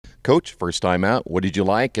Coach, first time out, what did you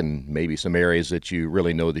like, and maybe some areas that you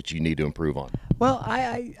really know that you need to improve on? Well,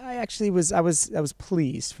 I actually was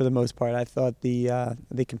pleased for the most part. I thought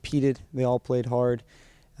they competed. They all played hard.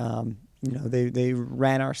 They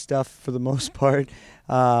ran our stuff for the most part.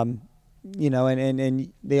 And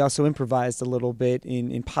they also improvised a little bit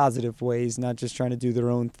in positive ways, not just trying to do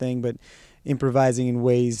their own thing, but improvising in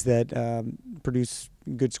ways that produce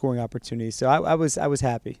good scoring opportunities. So I was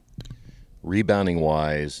happy. Rebounding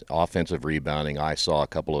wise, offensive rebounding, I saw a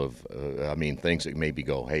couple of, things that maybe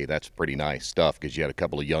go, hey, that's pretty nice stuff, because you had a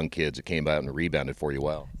couple of young kids that came out and rebounded for you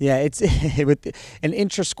well. Yeah, it's with an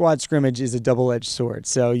intra-squad scrimmage is a double-edged sword.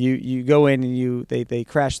 So you go in and they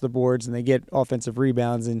crash the boards and they get offensive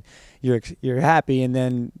rebounds and you're happy, and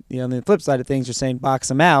then on the flip side of things, you're saying box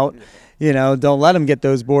them out. Don't let them get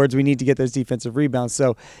those boards. We need to get those defensive rebounds.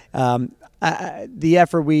 So the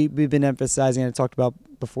effort we've been emphasizing, and I talked about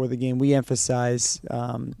before the game, we emphasize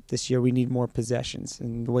this year we need more possessions,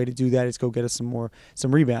 and the way to do that is go get us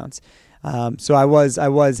some rebounds. So I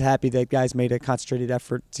was happy that guys made a concentrated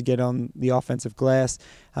effort to get on the offensive glass.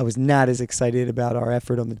 I was not as excited about our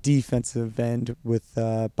effort on the defensive end with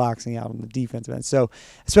boxing out on the defensive end. So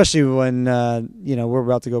especially when we're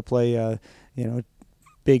about to go play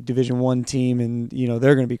big Division I team, and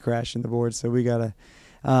they're going to be crashing the board, so we gotta.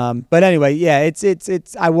 But anyway, yeah,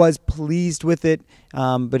 it's. I was pleased with it,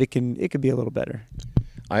 but it could be a little better.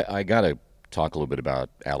 I gotta talk a little bit about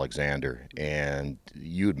Alexander, and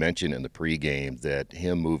you had mentioned in the pregame that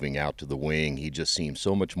him moving out to the wing, he just seemed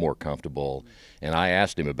so much more comfortable. And I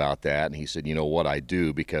asked him about that, and he said, "You know what I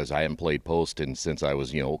do, because I haven't played post and since I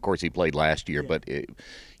was, of course he played last year, but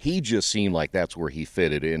he just seemed like that's where he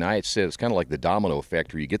fitted." And I had said it's kind of like the domino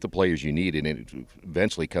effect, where you get the players you need, and it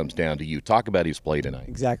eventually comes down to you. Talk about his play tonight.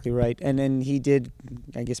 Exactly right, and then he did,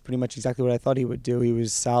 I guess, pretty much exactly what I thought he would do. He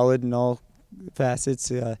was solid in all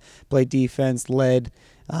facets, played defense, led.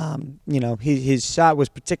 His shot was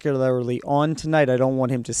particularly on tonight. I don't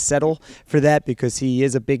want him to settle for that, because he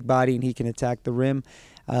is a big body and he can attack the rim.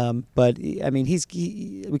 But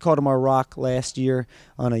we called him our rock last year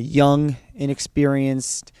on a young,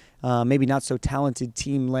 inexperienced, maybe not so talented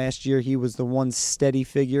team last year. He was the one steady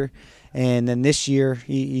figure, and then this year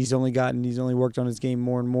he's only worked on his game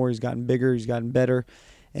more and more. He's gotten bigger, he's gotten better,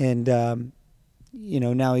 and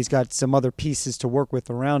now he's got some other pieces to work with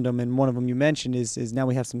around him, and one of them you mentioned is now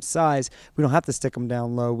we have some size. We don't have to stick him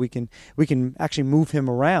down low. We can actually move him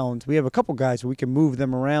around. We have a couple guys where we can move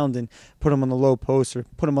them around and put them on the low post, or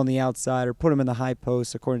put them on the outside, or put them in the high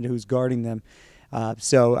post according to who's guarding them.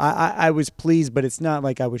 So I was pleased, but it's not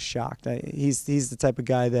like I was shocked. He's the type of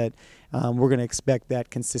guy that we're going to expect that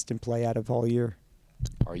consistent play out of all year.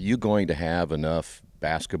 Are you going to have enough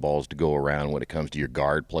basketballs to go around when it comes to your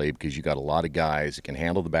guard play, because you got a lot of guys that can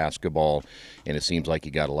handle the basketball, and it seems like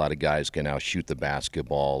you got a lot of guys that can now shoot the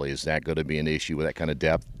basketball? Is that going to be an issue with that kind of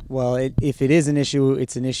depth? Well, if it is an issue,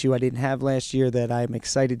 it's an issue I didn't have last year that I'm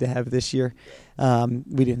excited to have this year.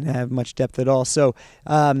 We didn't have much depth at all. So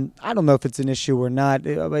I don't know if it's an issue or not.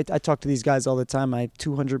 I talk to these guys all the time. I have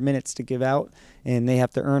 200 minutes to give out, and they have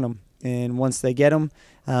to earn them. And once they get them,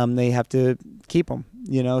 they have to keep them.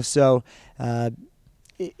 So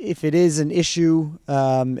if it is an issue,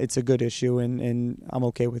 it's a good issue, and I'm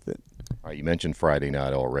okay with it. All right, you mentioned Friday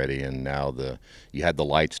night already, and now you had the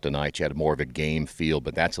lights tonight. You had more of a game feel,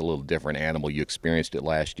 but that's a little different animal. You experienced it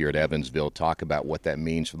last year at Evansville. Talk about what that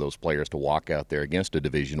means for those players to walk out there against a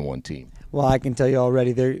Division I team. Well, I can tell you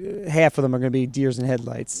already, half of them are going to be deers in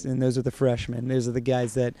headlights, and those are the freshmen. Those are the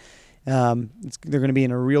guys that they're going to be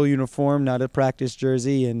in a real uniform, not a practice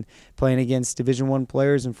jersey, and playing against Division I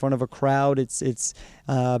players in front of a crowd.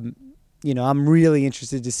 I'm really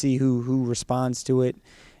interested to see who responds to it,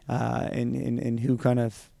 and who kind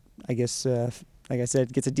of, I guess, like I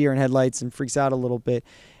said, gets a deer in headlights and freaks out a little bit.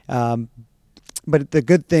 But the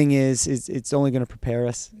good thing is it's only going to prepare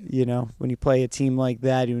us. When you play a team like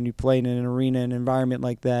that, when you play in an arena, an environment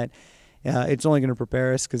like that, it's only going to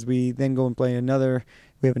prepare us, because we then go and play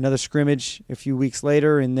we have another scrimmage a few weeks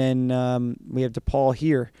later, and then we have DePaul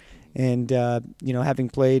here. And, having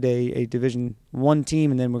played a Division I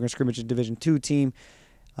team, and then we're going to scrimmage a Division II team,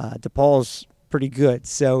 DePaul's pretty good.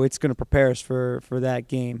 So it's going to prepare us for that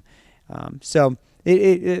game. So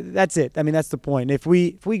that's it. That's the point. If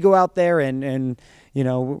we go out there and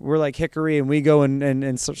we're like Hickory, and we go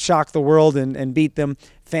and shock the world and beat them,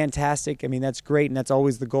 fantastic. That's great, and that's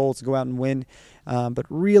always the goal, to go out and win. But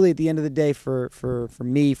really, at the end of the day, for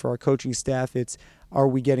me, for our coaching staff, it's, are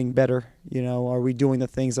we getting better? Are we doing the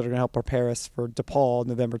things that are going to help prepare us for DePaul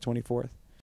November 24th?